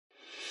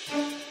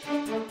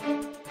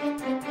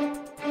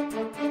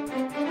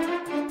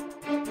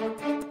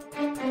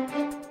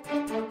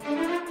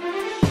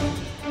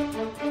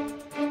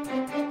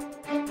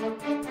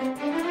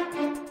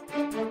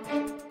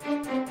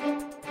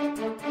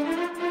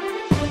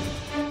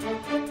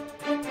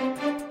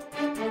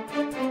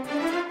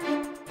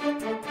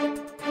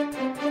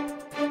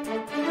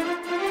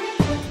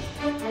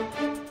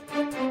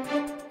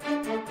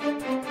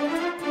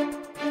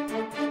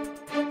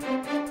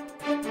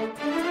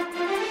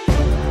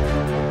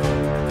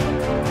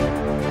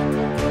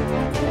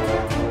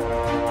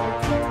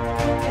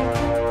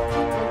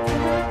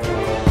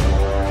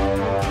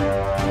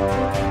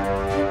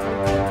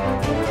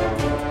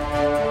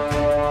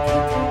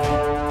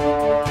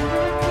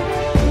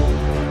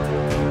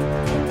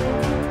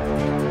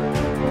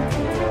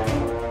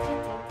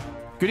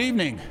Good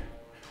evening.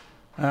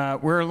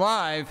 We're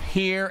live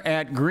here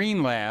at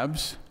Green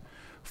Labs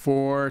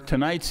for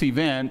tonight's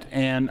event,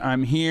 and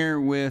I'm here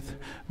with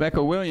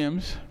Becca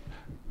Williams.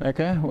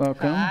 Becca,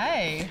 welcome.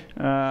 Hi.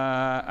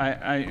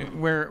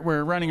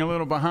 We're running a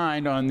little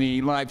behind on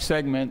the live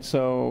segment,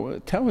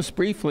 so tell us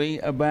briefly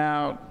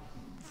about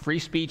Free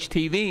Speech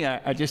TV.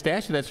 I just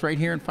asked you, that's right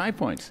here in 5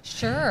 Points.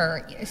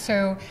 Sure.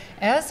 So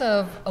as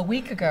of a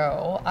week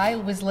ago, I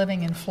was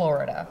living in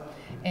Florida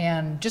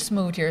and just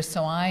moved here,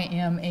 so I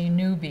am a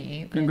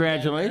newbie.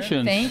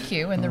 Congratulations. Thank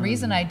you. And the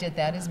reason I did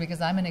that is because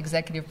I'm an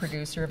executive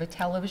producer of a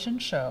television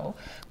show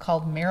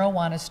called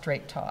Marijuana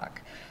Straight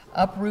Talk,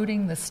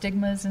 uprooting the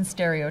stigmas and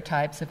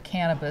stereotypes of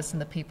cannabis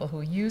and the people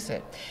who use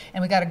it.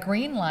 And we got a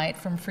green light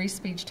from Free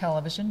Speech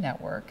Television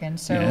Network, and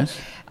so Yes.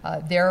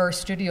 Their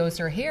studios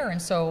are here,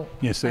 and so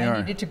Yes, they I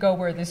are. needed to go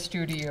where the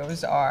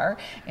studios are,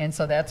 and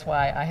so that's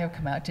why I have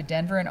come out to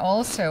Denver. And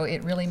also,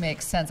 it really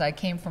makes sense. I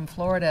came from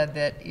Florida,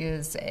 that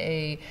is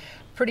a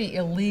pretty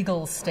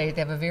illegal state.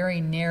 They have a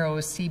very narrow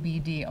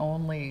CBD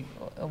only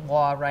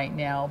law right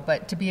now,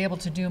 but to be able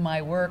to do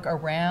my work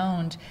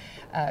around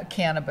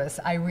cannabis,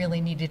 I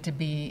really needed to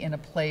be in a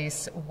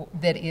place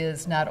that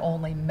is not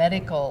only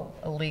medical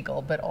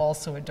legal, but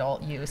also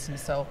adult use, and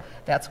so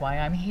that's why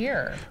I'm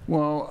here.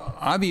 Well,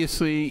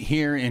 obviously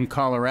here in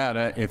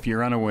Colorado, if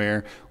you're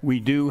unaware, we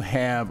do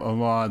have a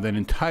law that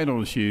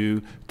entitles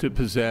you to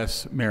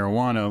possess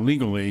marijuana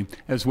legally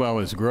as well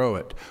as grow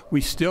it.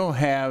 We still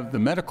have the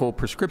medical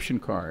prescription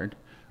card,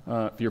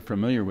 if you're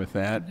familiar with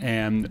that,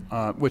 and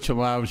which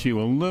allows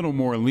you a little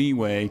more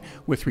leeway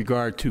with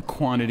regard to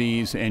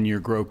quantities and your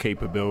grow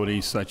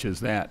capabilities such as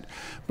that.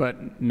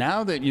 But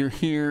now that you're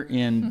here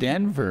in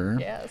Denver,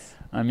 Yes.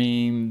 I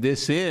mean,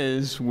 this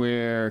is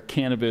where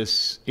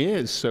cannabis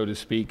is, so to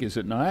speak, is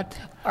it not?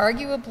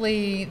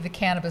 Arguably the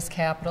cannabis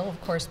capital. Of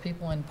course,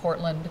 people in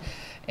Portland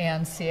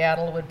and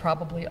Seattle would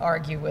probably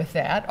argue with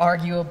that.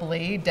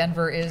 Arguably,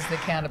 Denver is the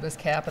cannabis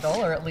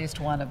capital, or at least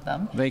one of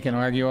them. They can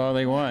argue all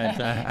they want.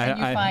 And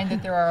you find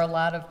that there are a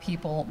lot of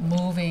people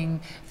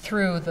moving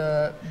through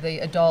the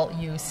adult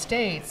use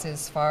states,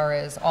 as far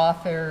as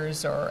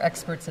authors or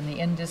experts in the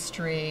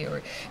industry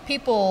or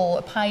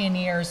people,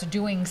 pioneers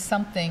doing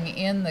something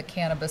in the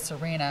cannabis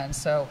arena, and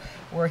so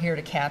we're here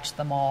to catch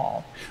them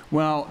all.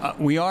 Well,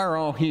 we are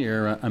all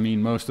here. I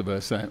mean, most of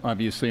us,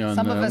 obviously, on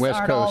Some the of us West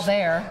aren't Coast. all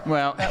there,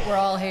 well, but we're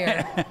all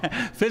here.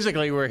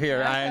 Physically, we're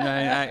here.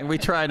 We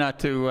try not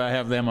to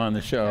have them on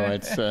the show.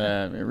 It's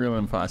real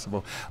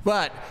impossible.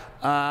 But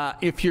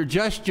if you're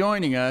just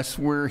joining us,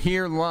 we're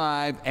here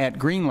live at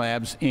Green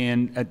Labs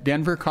in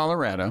Denver,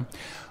 Colorado.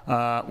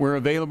 We're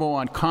available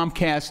on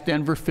Comcast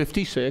Denver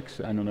 56.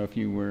 I don't know if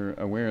you were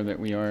aware that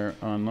we are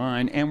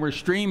online. And we're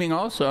streaming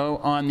also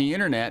on the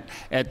internet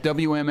at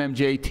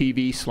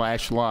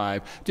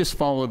WMMJ-TV/live. Just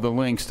follow the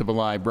links to the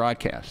live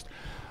broadcast.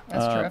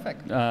 That's terrific.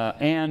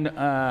 And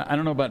I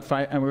don't know about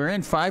we're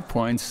in 5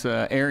 Points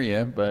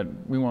area, but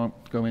we won't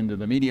go into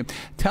the media.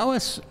 Tell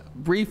us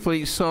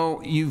briefly,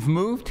 so you've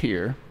moved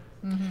here.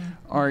 Mm-hmm.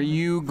 Are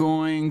you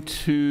going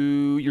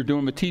to, you're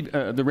doing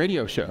the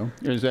radio show,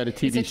 or is that a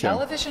TV show? It's a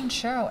television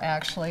show,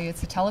 actually.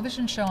 It's a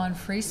television show on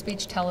Free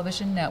Speech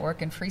Television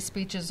Network, and Free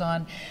Speech is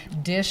on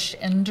Dish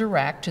and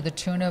Direct to the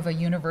tune of a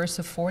universe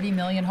of 40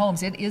 million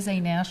homes. It is a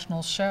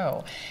national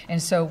show.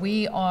 And so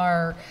we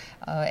are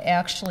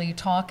actually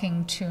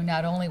talking to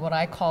not only what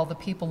I call the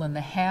people in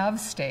the have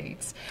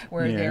states,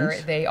 where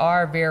Yes. they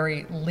are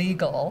very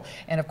legal,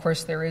 and of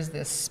course there is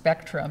this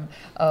spectrum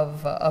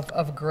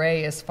of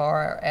gray as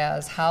far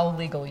as how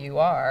legal you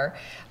are,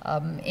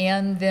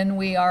 and then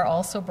we are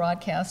also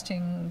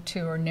broadcasting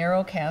to, or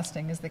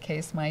narrowcasting as the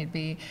case might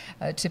be,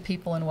 to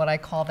people in what I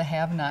call the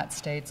have-not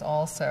states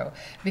also,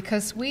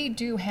 because we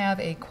do have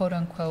a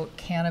quote-unquote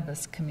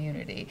cannabis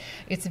community.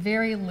 It's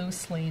very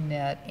loosely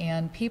knit,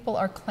 and people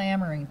are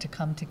clamoring to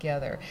come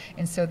together.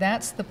 And so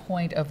that's the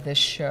point of this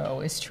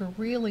show, is to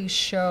really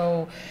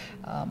show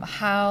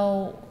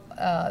how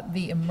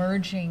the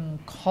emerging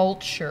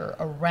culture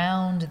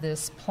around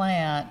this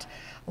plant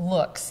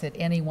looks at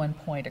any one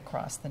point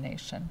across the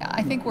nation.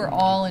 I think we're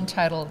all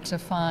entitled to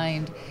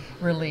find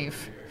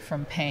relief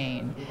from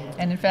pain.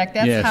 And in fact,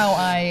 that's Yes. how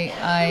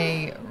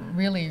I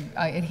really,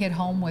 it hit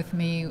home with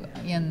me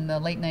in the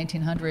late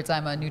 1900s.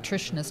 I'm a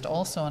nutritionist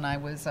also, and I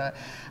was a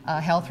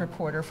health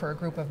reporter for a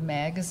group of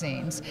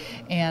magazines.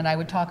 And I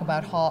would talk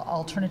about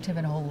alternative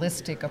and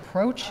holistic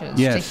approaches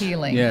to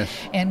healing. Yes.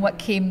 And what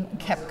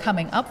kept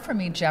coming up for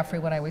me, Jeffrey,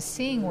 what I was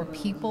seeing were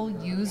people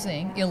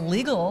using,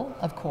 illegal,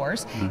 of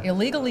course,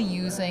 illegally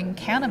using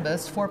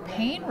cannabis for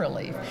pain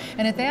relief.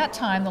 And at that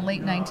time, the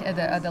late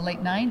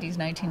 90s,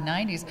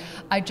 1990s,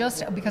 I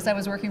because I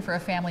was working for a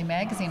family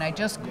magazine, I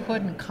just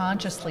couldn't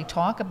consciously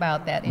talk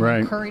about that and Right.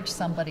 encourage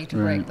somebody to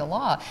break the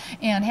law.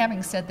 And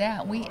having said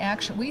that,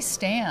 we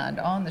stand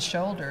on the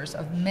shoulders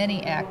of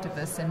many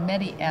activists and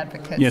many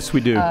advocates. Yes,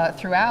 we do.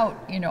 Throughout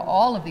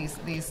all of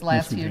these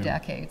last we few do.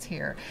 decades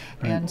here.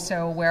 And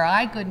so where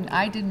I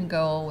didn't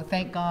go,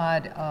 thank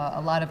God,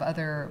 a lot of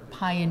other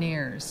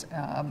pioneers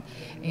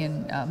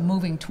in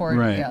moving toward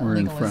Right, we're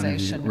in front of you.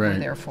 legalization were Right.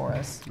 there for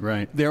us.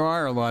 Right. There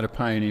are a lot of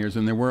pioneers,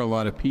 and there were a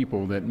lot of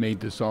people that made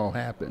this all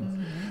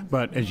happen.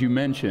 But as you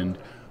mentioned,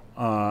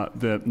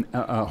 the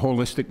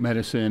holistic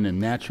medicine and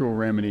natural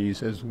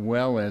remedies, as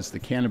well as the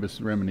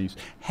cannabis remedies,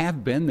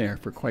 have been there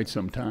for quite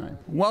some time.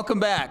 Welcome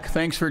back.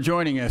 Thanks for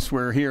joining us.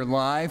 We're here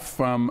live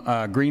from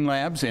Green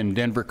Labs in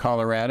Denver,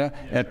 Colorado,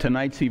 at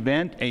tonight's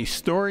event, a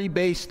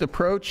story-based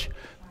approach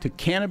to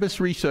cannabis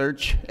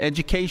research,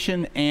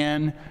 education,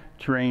 and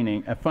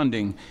training,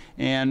 funding.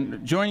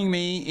 And joining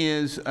me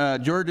is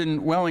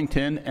Jordan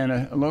Wellington, and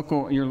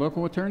your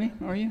local attorney,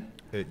 are you?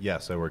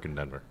 Yes, I work in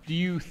Denver. Do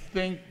you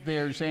think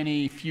there's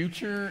any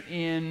future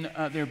in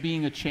there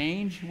being a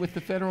change with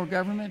the federal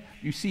government?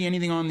 You see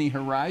anything on the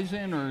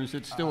horizon, or is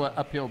it still an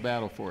uphill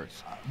battle for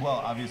us?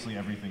 Well, obviously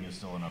everything is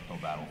still an uphill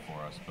battle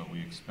for us, but we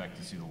expect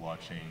to see the law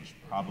change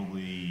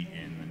probably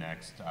in the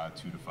next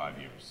 2 to 5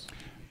 years.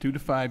 2 to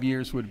 5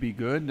 years would be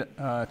good.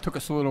 Took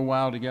us a little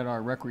while to get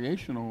our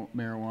recreational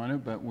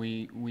marijuana, but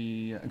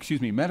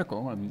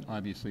medical, and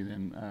obviously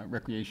then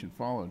recreation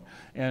followed.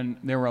 And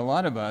there were a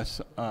lot of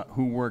us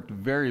who worked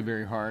very,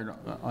 very hard.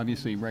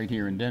 Obviously, right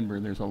here in Denver,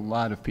 there's a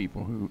lot of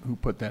people who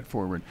put that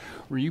forward.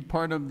 Were you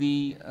part of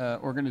the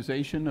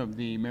organization of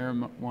the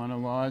marijuana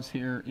laws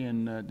here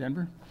in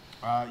Denver?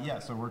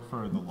 Yes, I worked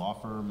for the law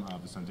firm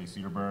Vicente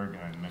Cederberg,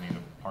 and many of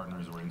the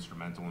partners were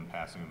instrumental in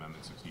passing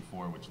Amendment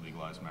 64, which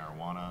legalized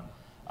marijuana.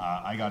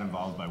 I got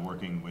involved by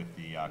working with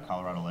the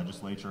Colorado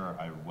legislature.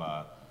 I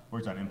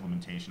worked on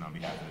implementation on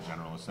behalf of the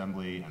General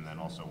Assembly, and then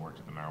also worked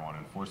at the Marijuana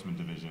Enforcement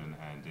Division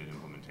and did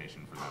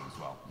implementation for them as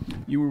well.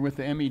 You were with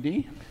the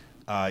MED?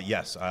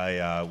 Yes,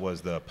 I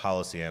was the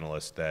policy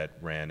analyst that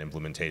ran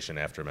implementation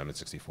after Amendment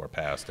 64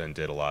 passed and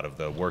did a lot of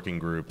the working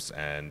groups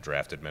and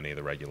drafted many of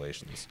the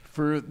regulations.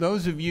 For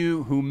those of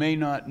you who may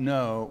not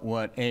know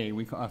what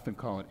we often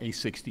call it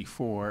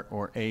A64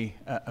 or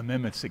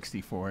Amendment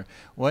 64,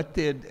 what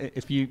did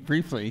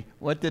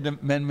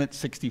Amendment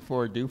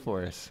 64 do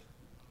for us?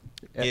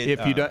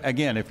 If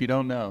you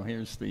don't know,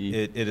 here's the...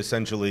 It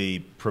essentially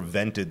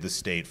prevented the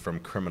state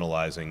from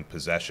criminalizing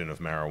possession of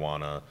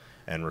marijuana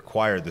and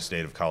required the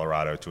state of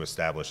Colorado to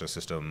establish a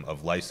system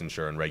of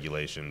licensure and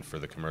regulation for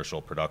the commercial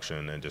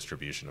production and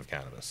distribution of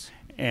cannabis.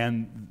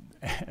 And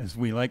as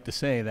we like to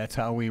say, that's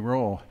how we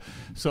roll.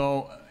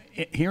 So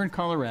here in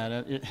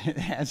Colorado, it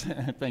has,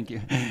 thank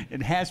you,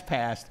 it has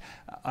passed.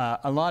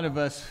 A lot of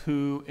us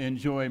who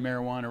enjoy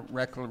marijuana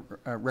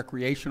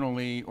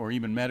recreationally or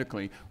even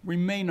medically, we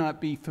may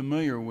not be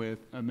familiar with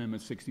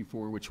Amendment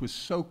 64, which was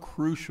so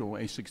crucial,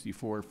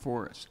 A64,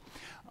 for us.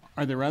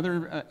 Are there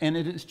other, and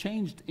it has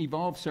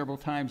evolved several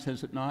times,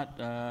 has it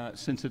not,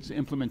 since its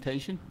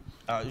implementation?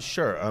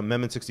 Sure.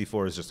 Amendment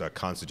 64 is just a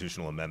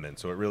constitutional amendment,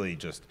 so it really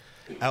just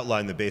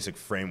outlined the basic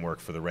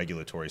framework for the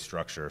regulatory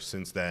structure.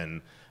 Since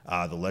then,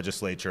 the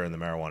legislature and the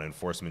Marijuana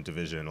Enforcement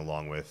Division,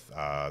 along with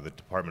the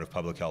Department of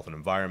Public Health and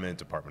Environment,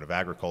 Department of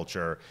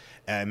Agriculture,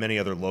 and many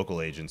other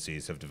local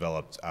agencies have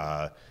developed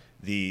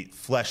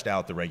fleshed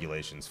out the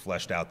regulations,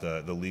 fleshed out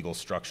the legal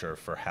structure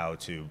for how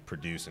to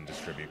produce and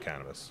distribute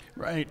cannabis.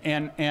 Right,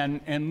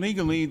 and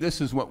legally,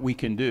 this is what we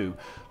can do.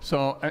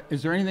 So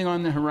is there anything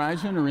on the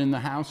horizon or in the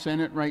House,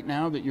 Senate right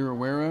now that you're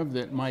aware of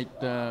that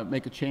might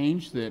make a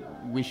change that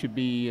we should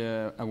be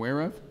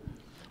aware of?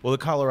 Well, the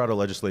Colorado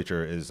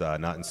legislature is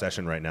not in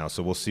session right now,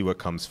 so we'll see what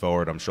comes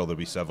forward. I'm sure there'll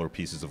be several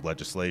pieces of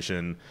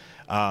legislation.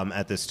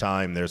 At this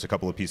time, there's a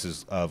couple of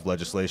pieces of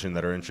legislation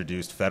that are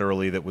introduced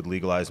federally that would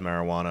legalize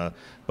marijuana,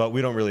 but we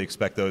don't really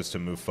expect those to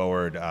move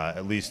forward,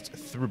 at least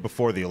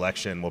before the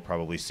election. We'll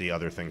probably see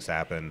other things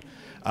happen.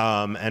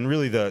 And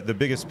really the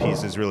biggest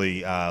piece is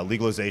really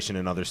legalization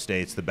in other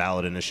states, the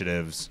ballot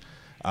initiatives,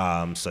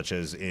 such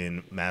as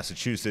in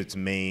Massachusetts,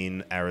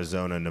 Maine,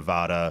 Arizona,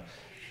 Nevada,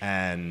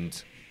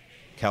 and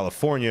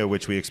California,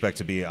 which we expect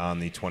to be on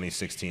the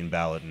 2016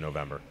 ballot in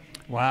November.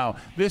 Wow,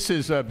 this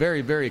is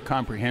very, very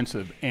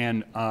comprehensive,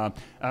 and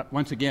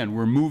once again,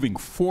 we're moving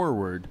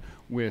forward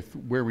with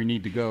where we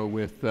need to go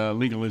with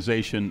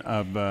legalization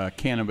of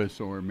cannabis,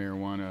 or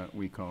marijuana,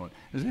 we call it.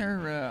 Is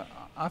there,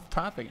 off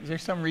topic, is there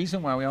some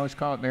reason why we always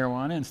call it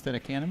marijuana instead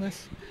of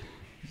cannabis?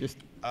 Just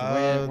the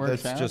way it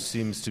works that out? just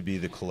seems to be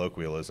the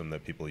colloquialism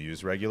that people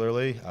use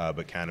regularly,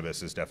 but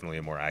cannabis is definitely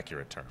a more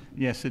accurate term.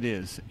 Yes, it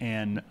is,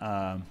 and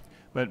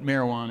but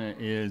marijuana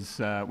is,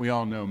 we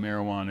all know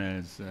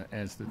marijuana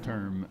as the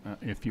term,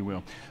 if you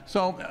will.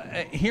 So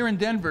here in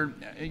Denver,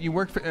 you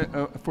work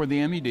for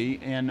the MED,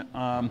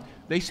 and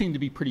they seem to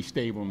be pretty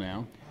stable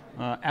now.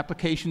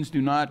 Applications do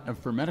not,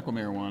 for medical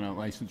marijuana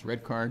license,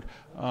 red card,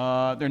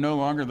 they're no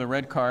longer the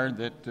red card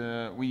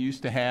that we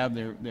used to have.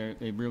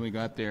 They've really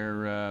got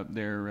their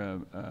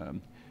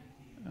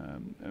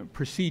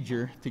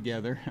procedure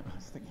together. I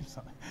was thinking of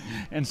something.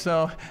 And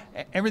so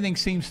everything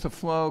seems to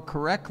flow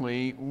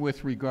correctly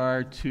with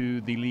regard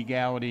to the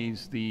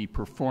legalities, the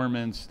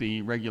performance,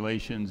 the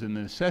regulations, and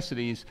the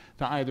necessities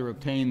to either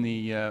obtain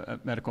the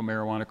medical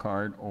marijuana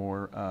card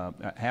or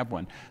have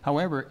one.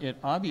 However, it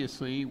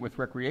obviously, with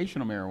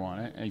recreational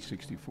marijuana,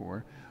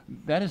 A64,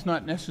 that is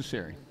not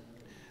necessary.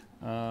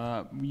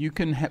 You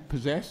can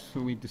possess,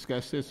 so we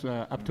discussed this,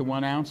 up to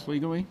 1 ounce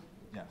legally.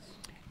 Yes.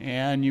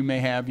 And you may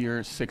have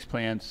your 6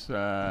 plants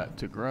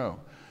to grow.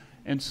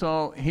 And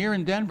so here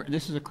in Denver,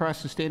 this is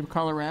across the state of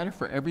Colorado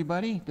for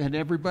everybody? Did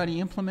everybody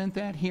implement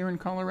that here in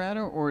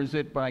Colorado, or is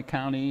it by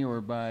county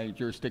or by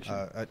jurisdiction?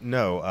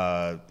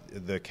 No,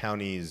 the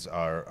counties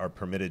are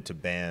permitted to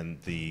ban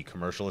the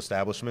commercial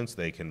establishments.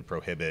 They can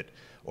prohibit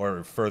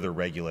or further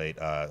regulate,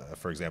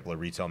 for example, a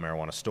retail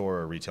marijuana store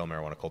or a retail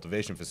marijuana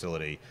cultivation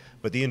facility,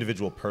 but the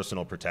individual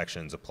personal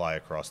protections apply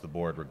across the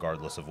board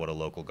regardless of what a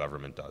local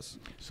government does.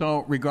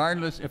 So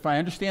regardless, if I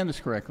understand this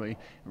correctly,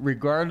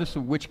 regardless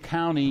of which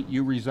county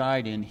you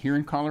reside in here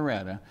in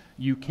Colorado,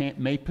 you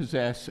may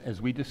possess, as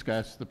we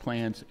discussed, the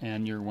plants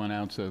and your 1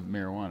 ounce of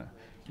marijuana,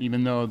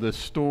 even though the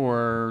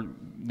store,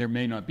 there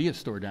may not be a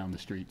store down the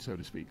street, so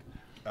to speak.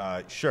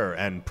 Sure,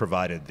 and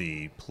provided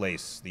the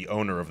place, the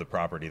owner of the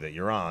property that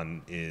you're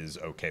on is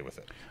okay with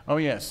it. Oh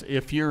yes,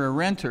 if you're a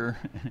renter,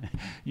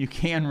 you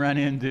can run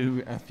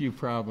into a few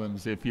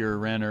problems if you're a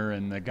renter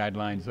and the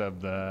guidelines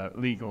of the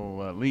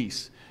legal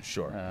lease.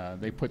 Sure.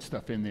 They put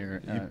stuff in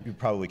there. You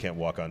probably can't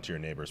walk onto your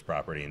neighbor's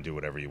property and do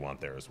whatever you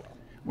want there as well.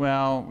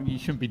 Well, you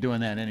shouldn't be doing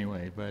that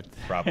anyway, but...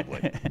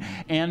 Probably.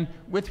 And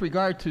with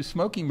regard to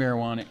smoking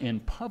marijuana in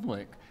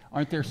public,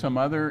 aren't there some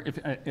other,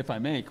 if I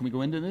may, can we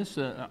go into this?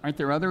 Aren't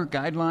there other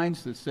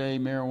guidelines that say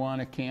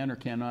marijuana can or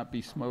cannot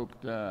be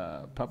smoked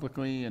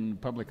publicly in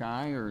public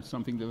eye or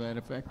something to that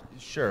effect?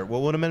 Sure.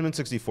 Well, what Amendment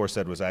 64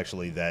 said was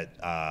actually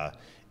that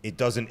it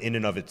doesn't in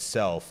and of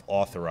itself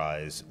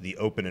authorize the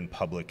open and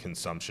public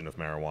consumption of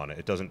marijuana.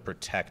 It doesn't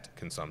protect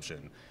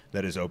consumption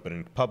that is open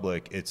and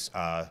public. It's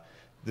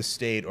the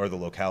state or the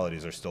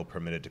localities are still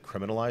permitted to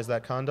criminalize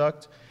that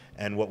conduct.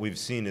 And what we've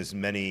seen is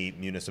many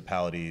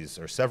municipalities,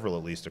 or several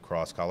at least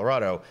across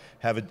Colorado,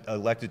 have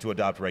elected to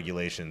adopt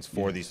regulations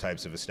for these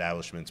types of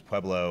establishments.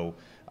 Pueblo,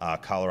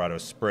 Colorado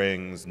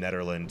Springs,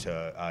 Nederland,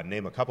 to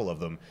name a couple of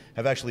them,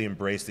 have actually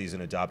embraced these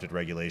and adopted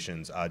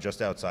regulations.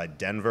 Just outside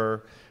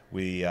Denver,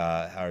 we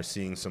are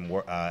seeing some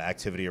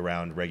activity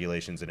around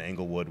regulations in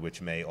Englewood,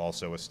 which may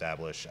also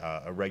establish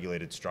a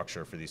regulated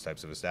structure for these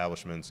types of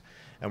establishments.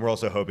 And we're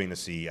also hoping to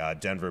see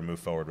Denver move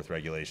forward with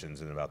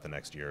regulations in about the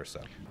next year or so.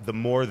 The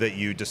more that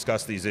you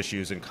discuss these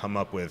issues and come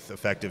up with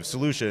effective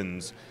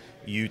solutions,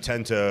 you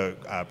tend to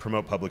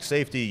promote public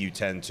safety, you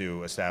tend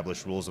to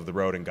establish rules of the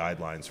road and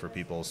guidelines for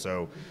people.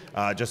 So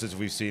just as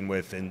we've seen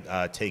with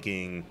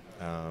taking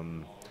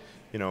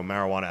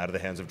marijuana out of the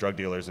hands of drug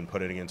dealers and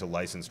putting it into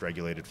licensed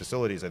regulated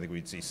facilities, I think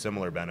we'd see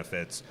similar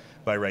benefits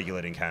by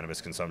regulating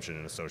cannabis consumption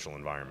in a social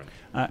environment.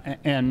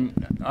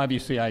 And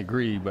obviously I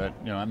agree, but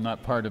I'm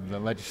not part of the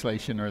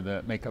legislation or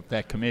the make up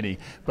that committee,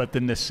 but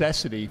the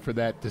necessity for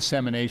that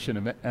dissemination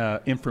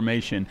of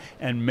information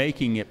and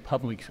making it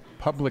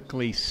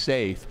publicly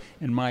safe,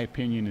 in my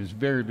opinion, is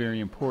very,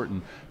 very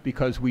important,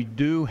 because we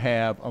do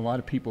have a lot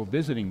of people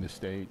visiting the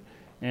state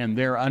and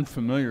they're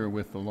unfamiliar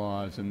with the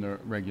laws and the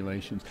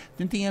regulations.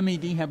 Didn't the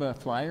MED have a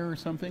flyer or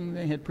something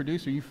they had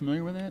produced? Are you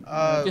familiar with that?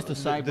 Just a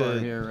sidebar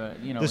here.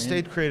 The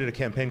state created a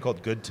campaign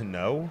called Good to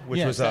Know,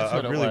 which was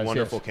a really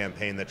wonderful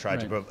campaign that tried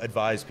to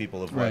advise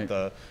people of what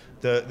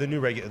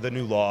the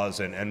new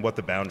laws and what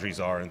the boundaries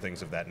are and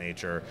things of that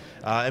nature.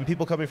 And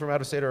people coming from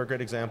out of state are a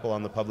great example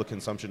on the public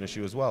consumption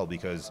issue as well,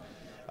 because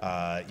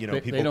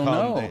people they don't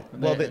come.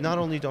 know. Not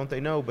only don't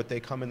they know, but they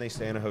come and they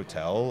stay in a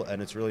hotel,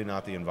 and it's really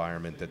not the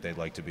environment that they'd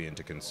like to be in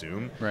to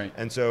consume. Right.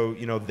 And so,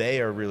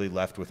 they are really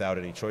left without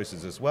any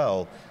choices as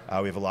well.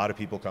 We have a lot of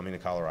people coming to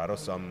Colorado.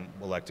 Some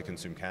elect to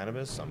consume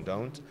cannabis, some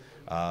don't.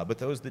 But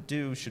those that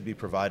do should be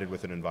provided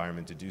with an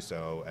environment to do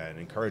so, and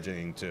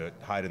encouraging to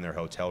hide in their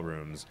hotel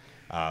rooms,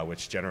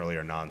 which generally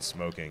are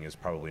non-smoking, is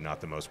probably not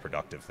the most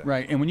productive thing.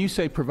 Right. And when you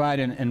say provide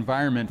an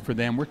environment for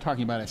them, we're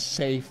talking about a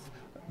safe,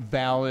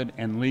 valid,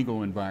 and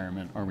legal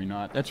environment, are we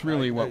not? That's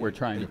really what we're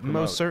trying to promote.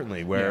 Most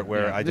certainly,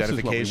 where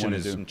identification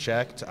is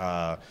checked.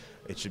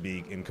 It should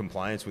be in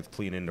compliance with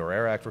Clean Indoor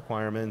Air Act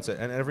requirements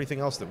and everything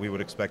else that we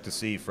would expect to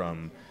see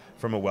from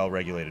a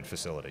well-regulated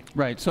facility.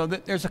 Right. So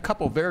there's a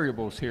couple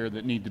variables here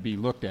that need to be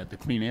looked at. The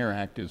Clean Air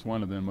Act is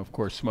one of them. Of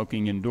course,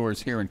 smoking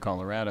indoors here in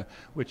Colorado,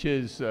 which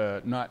is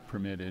not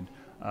permitted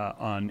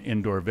on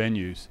indoor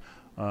venues.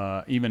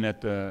 Even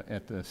at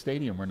the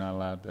stadium, we're not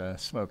allowed to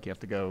smoke. You have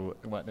to go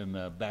in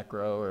the back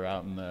row or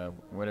out in the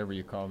whatever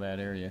you call that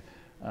area.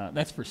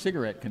 That's for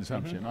cigarette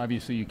consumption. Mm-hmm.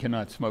 Obviously, you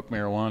cannot smoke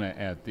marijuana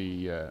at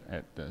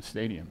the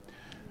stadium.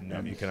 No,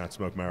 you cannot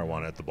smoke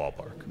marijuana at the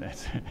ballpark.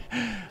 That's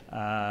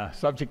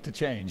subject to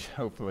change,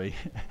 hopefully.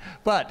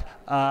 But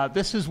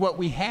this is what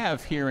we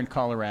have here in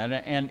Colorado.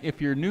 And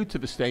if you're new to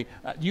the state,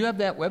 do you have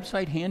that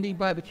website handy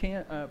by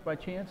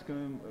chance?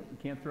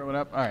 Can't throw it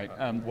up? All right.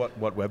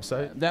 What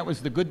website? That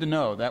was the Good to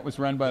Know. That was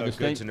run by the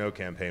state. Good to Know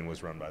campaign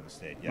was run by the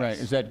state, yes. Right.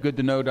 Is that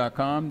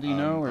goodtoknow.com, do you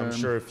know? Or? I'm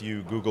sure if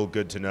you Google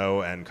Good to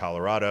Know and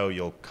Colorado,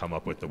 you'll come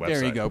up with the website.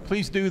 There you go.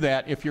 Please do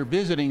that. If you're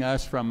visiting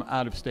us from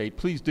out of state,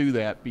 please do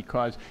that,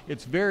 because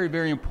it's very,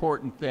 very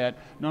important that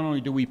not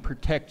only do we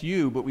protect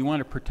you, but we want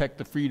to protect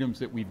the freedoms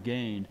that we've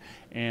gained.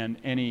 And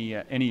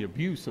any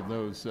abuse of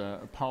those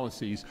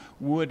policies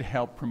would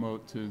help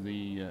promote to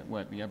the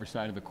other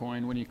side of the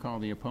coin. What do you call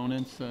the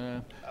opponents?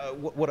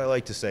 What I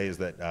like to say is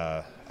that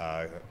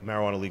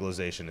marijuana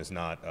legalization is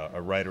not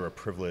a right or a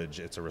privilege;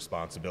 it's a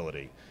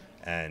responsibility.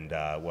 And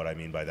what I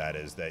mean by that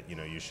is that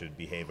you should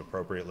behave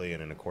appropriately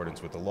and in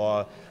accordance with the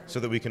law, so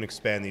that we can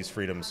expand these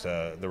freedoms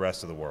to the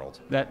rest of the world.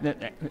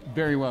 That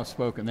very well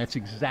spoken. That's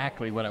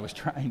exactly what I was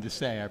trying to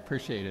say. I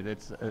appreciate it.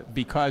 It's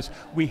because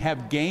we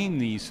have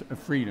gained these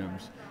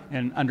freedoms,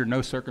 and under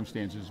no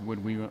circumstances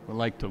would we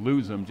like to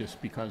lose them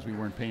just because we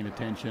weren't paying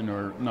attention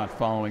or not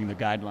following the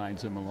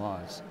guidelines and the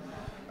laws.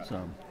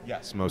 So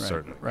yes, most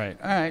certainly. Right.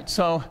 All right.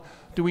 So.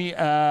 Do we?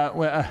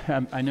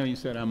 I know you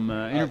said I'm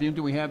interviewing.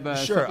 Do we have?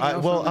 Sure.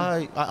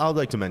 I'd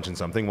like to mention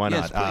something. Why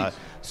not? Please.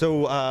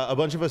 So a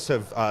bunch of us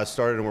have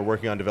started, and we're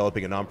working on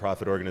developing a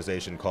nonprofit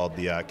organization called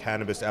the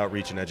Cannabis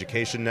Outreach and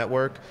Education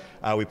Network.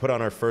 We put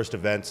on our first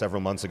event several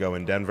months ago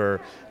in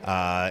Denver.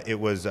 It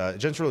was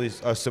generally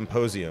a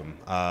symposium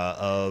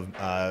of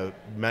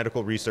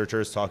medical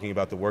researchers talking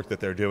about the work that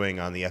they're doing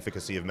on the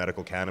efficacy of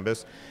medical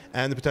cannabis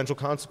and the potential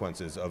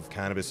consequences of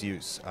cannabis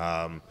use.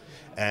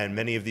 And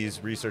many of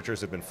these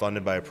researchers have been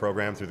funded by a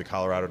program through the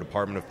Colorado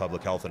Department of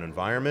Public Health and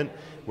Environment,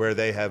 where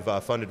they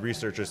have funded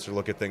researchers to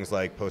look at things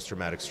like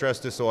post-traumatic stress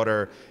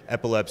disorder,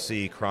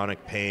 epilepsy,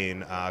 chronic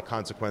pain,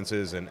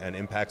 consequences and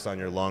impacts on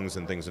your lungs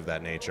and things of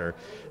that nature.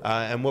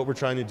 And what we're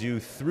trying to do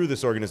through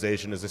this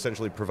organization is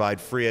essentially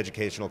provide free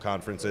educational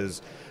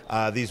conferences.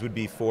 These would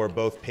be for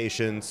both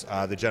patients,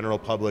 the general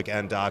public,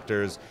 and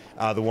doctors.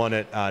 The one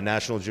at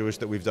National Jewish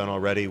that we've done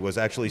already was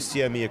actually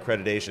CME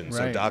accreditation,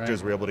 so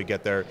doctors were able to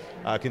get their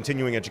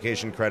continuing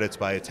education credits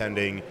by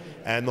attending,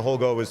 and the whole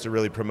goal was to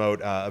really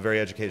promote a very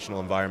educational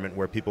environment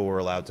where people were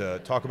allowed to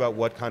talk about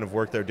what kind of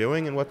work they're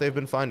doing and what they've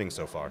been finding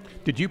so far.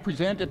 Did you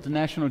present at the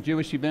National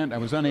Jewish event? I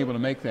was unable to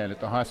make that at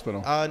the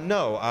hospital.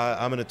 No,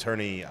 I'm an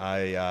attorney.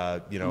 I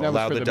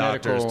allow the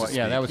doctors to speak.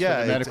 Yeah, that was for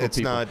the medical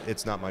people.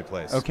 It's not my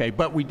place. Okay,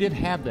 but we did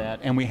have that,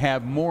 and we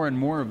have more and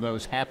more of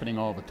those happening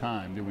all the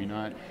time, do we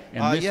not?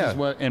 And this is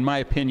what, in my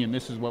opinion,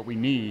 this is what we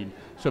need,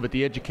 so that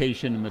the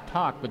education and the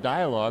talk, the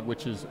dialogue,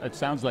 which is, it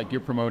sounds like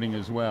you're promoting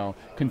as well,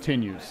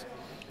 continues.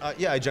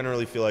 I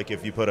generally feel like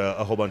if you put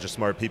a whole bunch of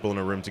smart people in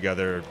a room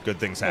together, good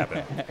things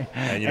happen.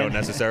 And you don't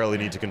necessarily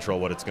need to control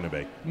what it's going to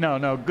be.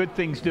 No, good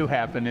things do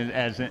happen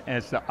as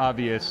the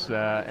obvious,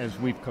 as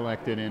we've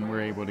collected and we're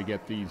able to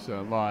get these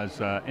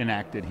laws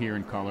enacted here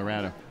in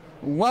Colorado.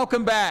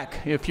 Welcome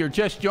back. If you're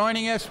just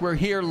joining us, we're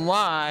here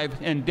live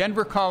in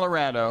Denver,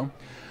 Colorado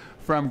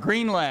from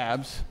Green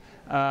Labs.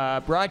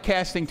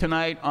 Broadcasting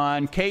tonight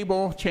on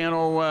cable,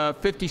 channel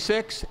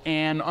 56,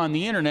 and on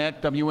the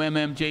internet,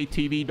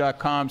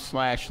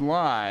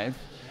 wmmjtv.com/live.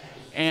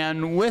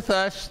 And with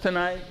us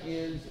tonight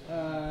is,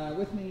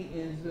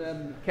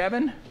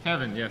 Kevin?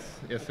 Kevin, yes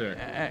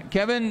sir.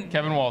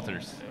 Kevin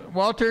Walters.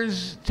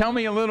 Walters, tell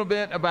me a little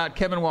bit about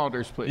Kevin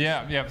Walters, please.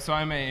 Yeah. So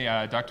I'm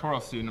a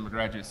doctoral student, I'm a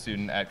graduate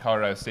student at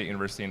Colorado State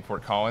University in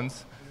Fort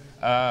Collins.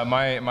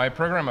 My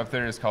program up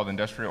there is called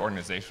Industrial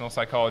Organizational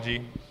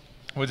Psychology,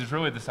 which is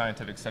really the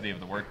scientific study of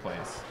the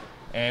workplace.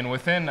 And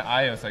within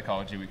IO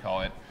psychology, we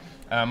call it,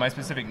 my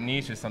specific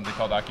niche is something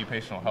called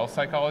occupational health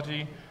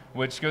psychology,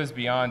 which goes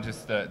beyond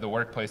just the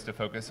workplace to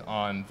focus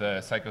on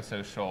the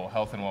psychosocial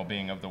health and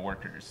well-being of the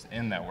workers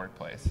in that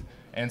workplace.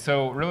 And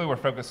so really we're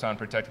focused on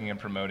protecting and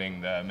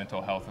promoting the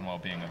mental health and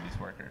well-being of these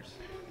workers.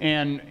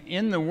 And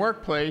in the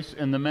workplace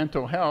and the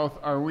mental health,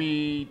 are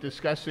we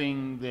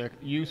discussing the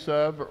use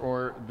of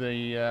or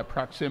the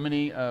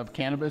proximity of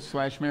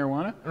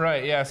cannabis/marijuana?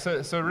 Right, yeah,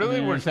 so really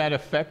does that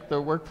affect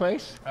the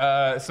workplace?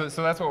 So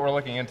that's what we're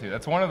looking into.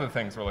 That's one of the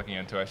things we're looking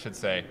into, I should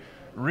say.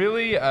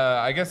 Really,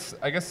 I guess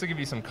to give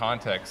you some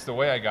context, the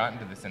way I got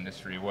into this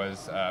industry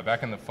was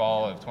back in the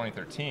fall of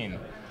 2013.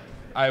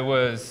 I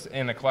was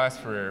in a class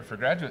for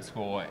graduate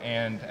school,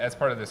 and as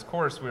part of this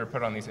course, we were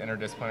put on these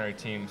interdisciplinary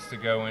teams to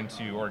go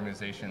into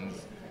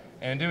organizations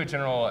and do a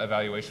general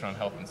evaluation on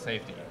health and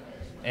safety.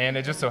 And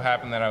it just so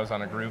happened that I was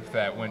on a group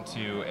that went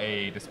to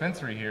a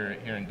dispensary here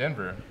in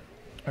Denver,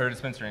 or a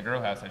dispensary and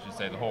grow house, I should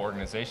say, the whole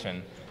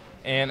organization.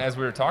 And as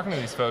we were talking to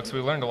these folks,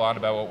 we learned a lot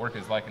about what work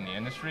is like in the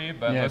industry,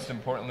 but most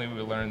importantly, we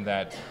learned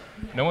that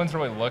no one's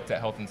really looked at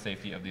health and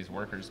safety of these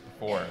workers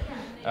before.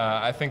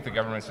 I think the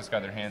government's just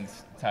got their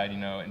hands tied,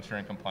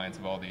 ensuring compliance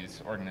of all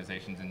these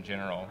organizations in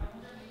general.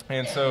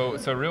 And so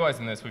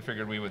realizing this, we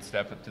figured we would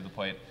step up to the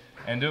plate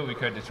and do what we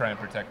could to try and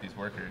protect these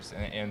workers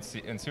and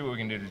see what we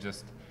can do to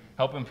just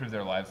help improve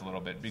their lives a little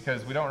bit,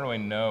 because we don't really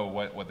know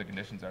what the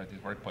conditions are at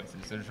these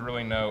workplaces. There's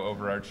really no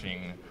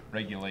overarching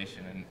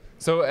regulation. And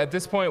so at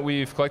this point,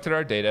 we've collected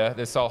our data.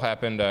 This all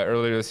happened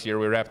earlier this year.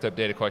 We wrapped up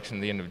data collection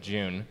at the end of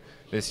June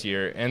this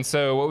year. And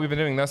so what we've been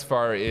doing thus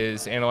far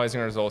is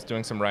analyzing our results,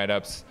 doing some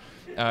write-ups.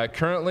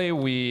 Currently,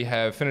 we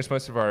have finished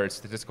most of our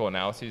statistical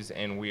analyses,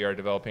 and we are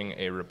developing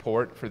a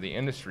report for the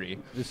industry.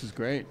 This is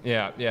great.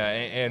 Yeah, yeah,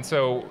 and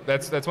so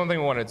that's one thing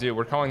we want to do.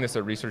 We're calling this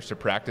a research to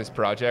practice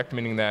project,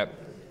 meaning that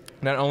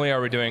not only are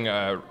we doing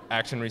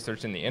action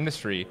research in the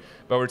industry,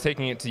 but we're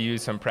taking it to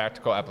use some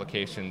practical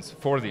applications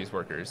for these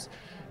workers.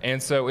 And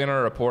so in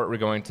our report, we're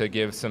going to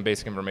give some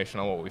basic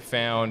information on what we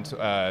found,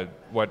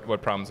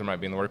 what problems there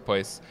might be in the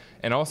workplace,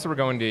 and also we're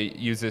going to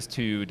use this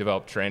to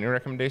develop training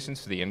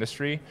recommendations for the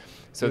industry,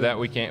 so that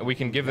we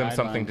can give them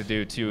something to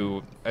do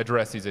to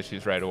address these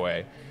issues right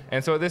away.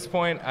 And so at this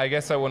point, I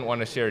guess I wouldn't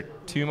want to share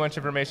too much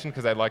information,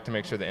 because I'd like to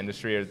make sure the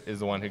industry is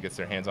the one who gets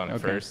their hands on it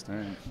first. All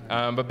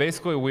right. But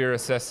basically, we're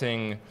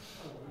assessing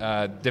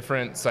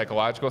different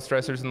psychological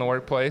stressors in the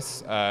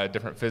workplace,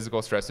 different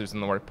physical stressors in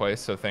the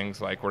workplace, so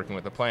things like working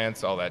with the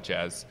plants, all that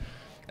jazz.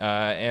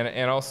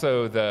 And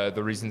also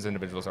the reasons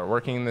individuals are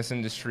working in this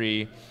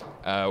industry,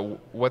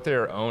 what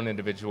their own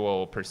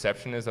individual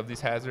perception is of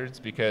these hazards,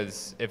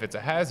 because if it's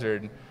a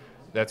hazard,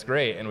 that's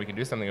great and we can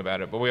do something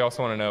about it, but we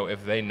also want to know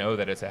if they know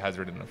that it's a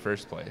hazard in the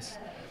first place.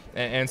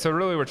 And so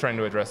really we're trying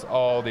to address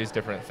all these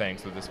different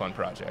things with this one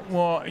project.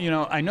 Well,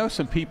 I know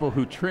some people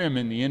who trim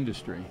in the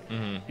industry,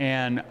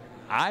 and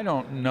I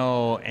don't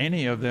know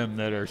any of them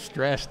that are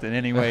stressed in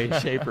any way,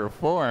 shape, or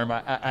form.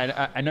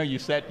 I know you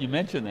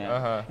mentioned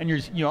that, and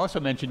you also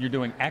mentioned you're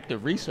doing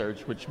active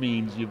research, which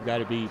means you've got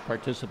to be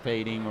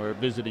participating or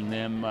visiting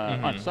them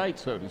on site,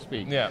 so to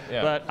speak. Yeah.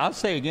 But I'll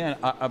say again,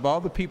 of all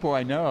the people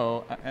I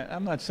know,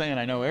 I'm not saying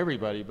I know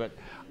everybody, but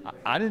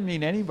I didn't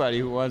meet anybody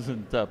who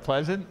wasn't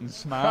pleasant and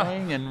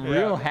smiling and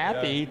real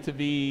happy to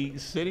be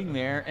sitting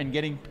there and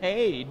getting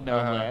paid, no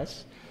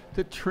less,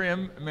 to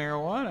trim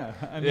marijuana.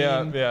 I mean,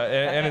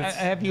 and it's,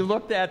 have you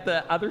looked at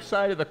the other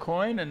side of the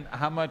coin and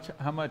how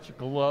much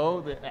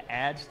glow that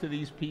adds to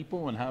these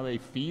people and how they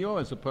feel,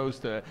 as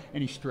opposed to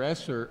any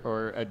stress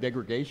or a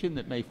degradation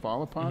that may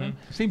fall upon them?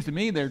 Seems to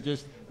me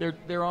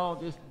they're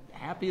all just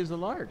happy as a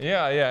lark.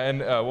 Yeah, and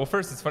well,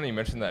 first it's funny you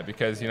mentioned that,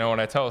 because when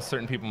I tell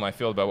certain people in my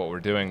field about what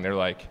we're doing, they're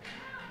like,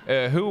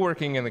 who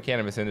working in the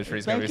cannabis industry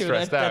is going to be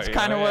stressed out? That's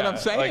kind of what I'm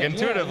saying. Like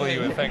intuitively,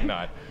 you would think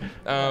not.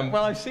 Well,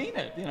 I've seen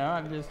it.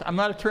 I'm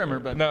not a trimmer,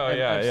 but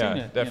I've seen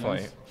it.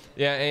 Definitely.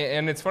 Yeah,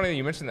 and it's funny that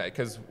you mentioned that,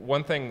 because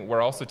one thing we're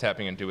also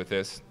tapping into with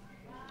this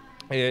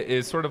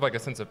is sort of like a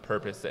sense of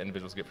purpose that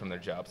individuals get from their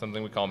job,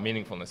 something we call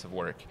meaningfulness of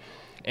work.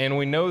 And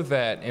we know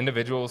that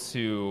individuals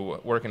who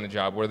work in a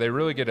job where they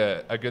really get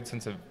a good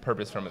sense of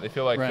purpose from it, they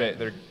feel like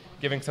they're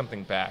giving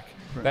something back.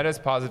 Right. That has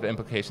positive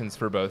implications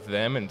for both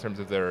them in terms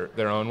of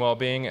their own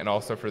well-being, and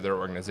also for their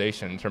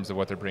organization in terms of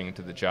what they're bringing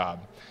to the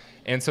job.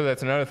 And so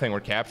that's another thing we're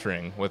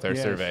capturing with our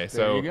survey.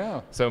 There you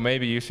go. So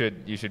maybe you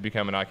should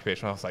become an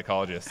occupational health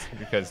psychologist,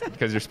 because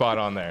you're spot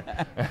on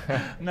there.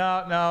 No,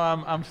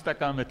 I'm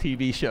stuck on the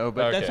TV show,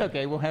 but that's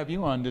okay. We'll have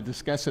you on to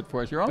discuss it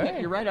for us. You're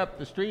right up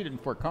the street in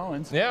Fort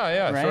Collins.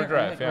 Yeah, right? Short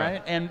drive.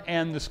 Right.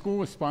 And the school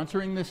was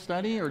sponsoring this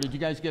study, or did you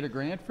guys get a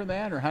grant for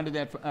that, or how did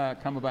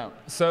that come about?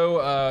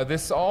 So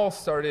this all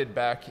started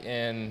back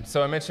in.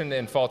 So I mentioned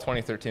in fall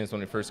 2013 is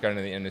when we first got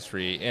into the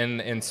industry.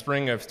 In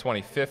spring of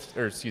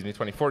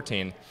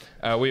 2014.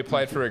 We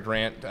applied for a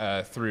grant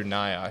through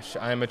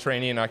NIOSH. I'm a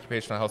trainee in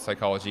occupational health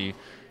psychology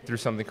through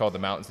something called the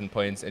Mountains and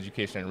Plains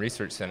Education and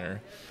Research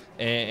Center.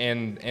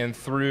 And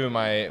through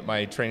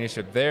my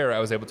traineeship there, I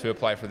was able to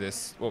apply for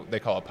this, what they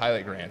call a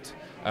pilot grant,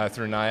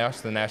 through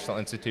NIOSH, the National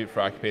Institute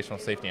for Occupational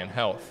Safety and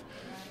Health.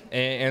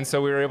 And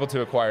so we were able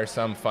to acquire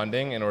some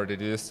funding in order to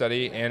do this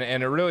study,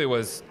 and it really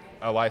was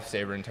a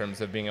lifesaver in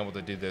terms of being able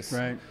to do this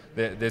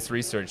this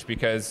research,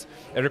 because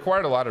it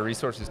required a lot of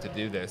resources to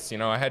do this.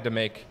 I had to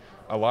make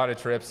a lot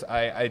of trips.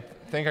 I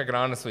think I can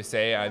honestly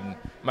say I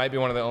might be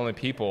one of the only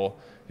people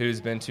who's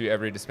been to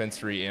every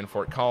dispensary in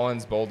Fort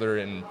Collins, Boulder,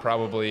 and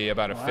probably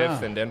about a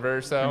fifth in Denver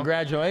or so.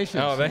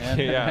 Congratulations. Oh, thank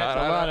you. Yeah, That's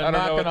a lot of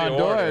knocking on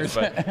doors.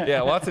 But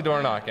yeah, lots of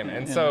door knocking.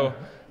 And so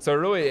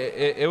really,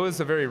 it was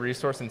a very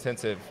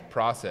resource-intensive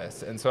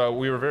process, and so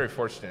we were very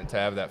fortunate to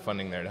have that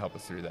funding there to help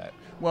us through that.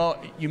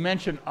 Well, you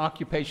mentioned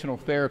occupational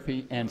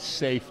therapy and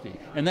safety,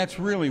 and that's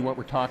really what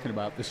we're talking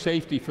about, the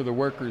safety for the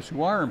workers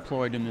who are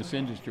employed in this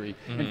industry.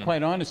 And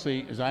quite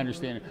honestly, as I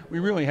understand it, we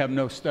really have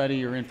no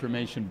study or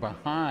information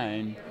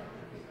behind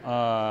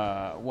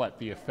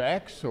the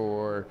effects,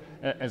 or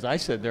as I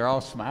said, they're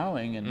all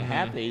smiling and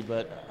happy,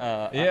 but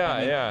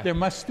there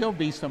must still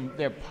be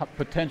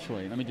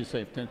potentially, let me just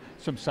say,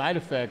 some side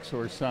effects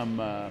or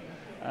some,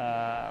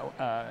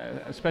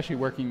 especially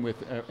working with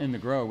in the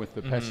grow with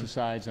the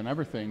pesticides and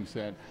other things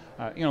that,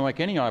 like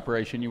any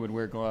operation, you would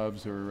wear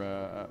gloves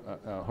or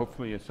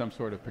hopefully some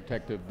sort of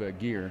protective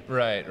gear.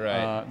 Right.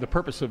 The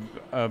purpose of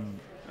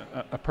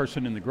a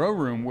person in the grow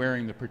room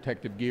wearing the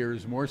protective gear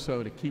is more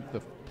so to keep the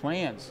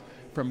plants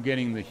from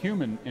getting the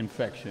human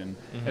infection,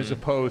 as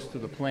opposed to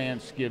the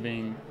plants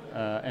giving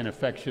an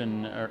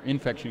infection,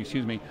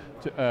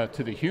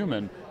 to the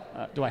human.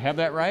 Do I have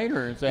that right,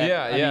 or is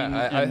that?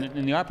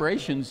 In the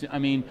operations, I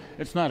mean,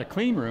 it's not a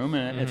clean room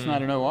and it's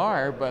not an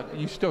OR, but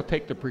you still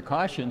take the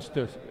precautions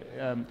to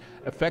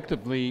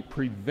effectively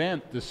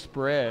prevent the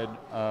spread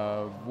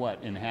of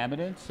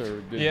inhabitants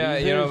or diseases?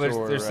 Yeah,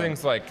 there's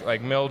things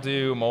like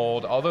mildew,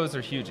 mold. All those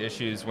are huge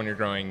issues when you're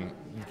growing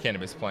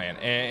cannabis plant.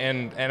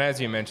 And as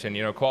you mentioned,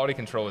 quality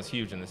control is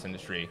huge in this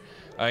industry.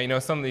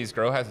 Some of these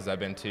grow houses I've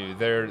been to,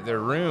 they're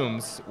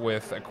rooms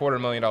with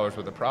 $250,000 worth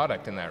of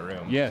product in that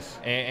room. Yes.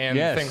 And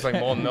yes. things like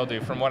mold and mildew,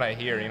 from what I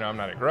hear, I'm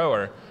not a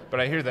grower, but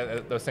I hear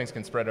that those things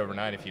can spread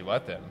overnight if you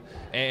let them.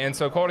 And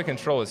so quality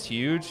control is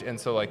huge. And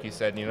so like you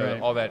said,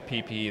 right. all that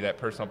PPE, that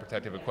personal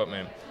protective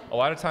equipment, a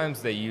lot of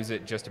times they use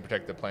it just to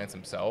protect the plants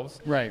themselves.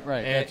 Right.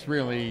 That's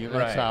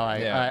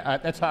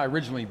how I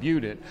originally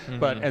viewed it.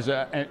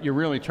 But you're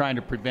really trying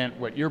to prevent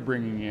what you're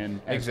bringing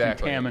in as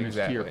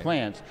contaminants to your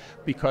plants,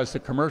 because the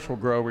commercial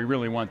grow, we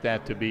really want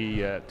that to be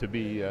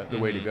the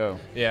way to go.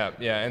 Yeah.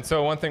 And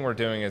so one thing we're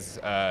doing is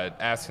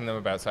asking them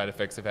about side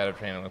effects of additive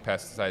handling,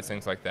 pesticides,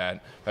 things like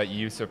that, about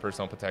use of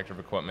personal protective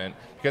equipment,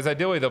 because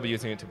ideally they'll be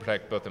using it to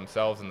protect both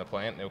themselves and the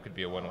plant, and it could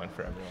be a win-win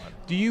for everyone.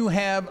 Do you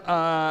have,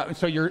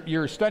 so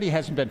your study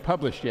hasn't been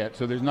published yet,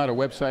 so there's not a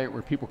website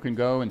where people can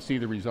go and see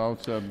the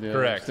results of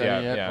the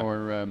study yet?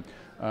 Or,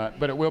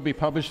 but it will be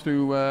published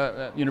through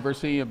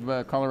University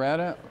of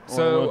Colorado, or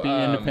will it be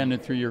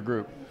independent through your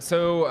group?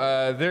 So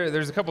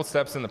there's a couple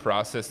steps in the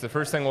process. The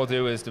first thing we'll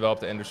do is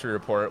develop the industry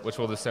report, which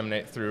we'll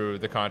disseminate through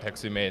the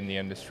contacts we made in the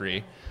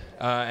industry.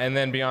 And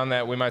then beyond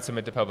that, we might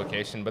submit to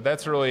publication. But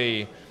that's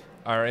really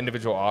our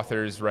individual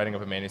authors writing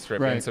up a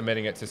manuscript and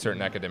submitting it to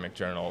certain academic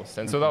journals.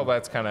 And so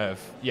that's kind of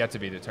yet to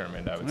be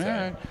determined, I would say.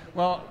 Right.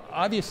 Well,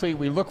 obviously,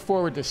 we look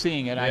forward to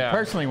seeing it. I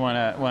personally want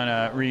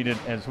to read it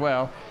as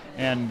well.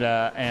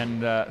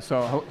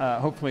 So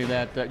hopefully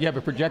that you have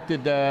a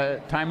projected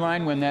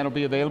timeline when that'll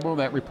be available.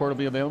 That report will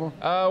be available.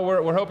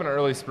 We're hoping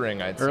early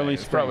spring. I'd say. Early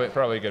spring. It's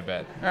probably a good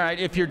bet. All right.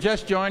 If you're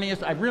just joining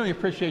us, I really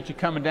appreciate you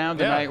coming down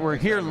tonight. We're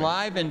here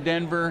live in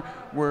Denver.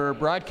 We're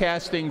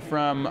broadcasting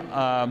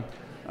from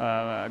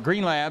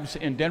Green Labs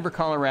in Denver,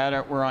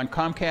 Colorado. We're on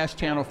Comcast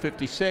Channel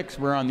 56.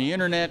 We're on the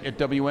internet at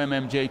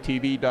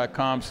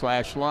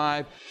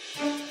WMMJTV.com/live.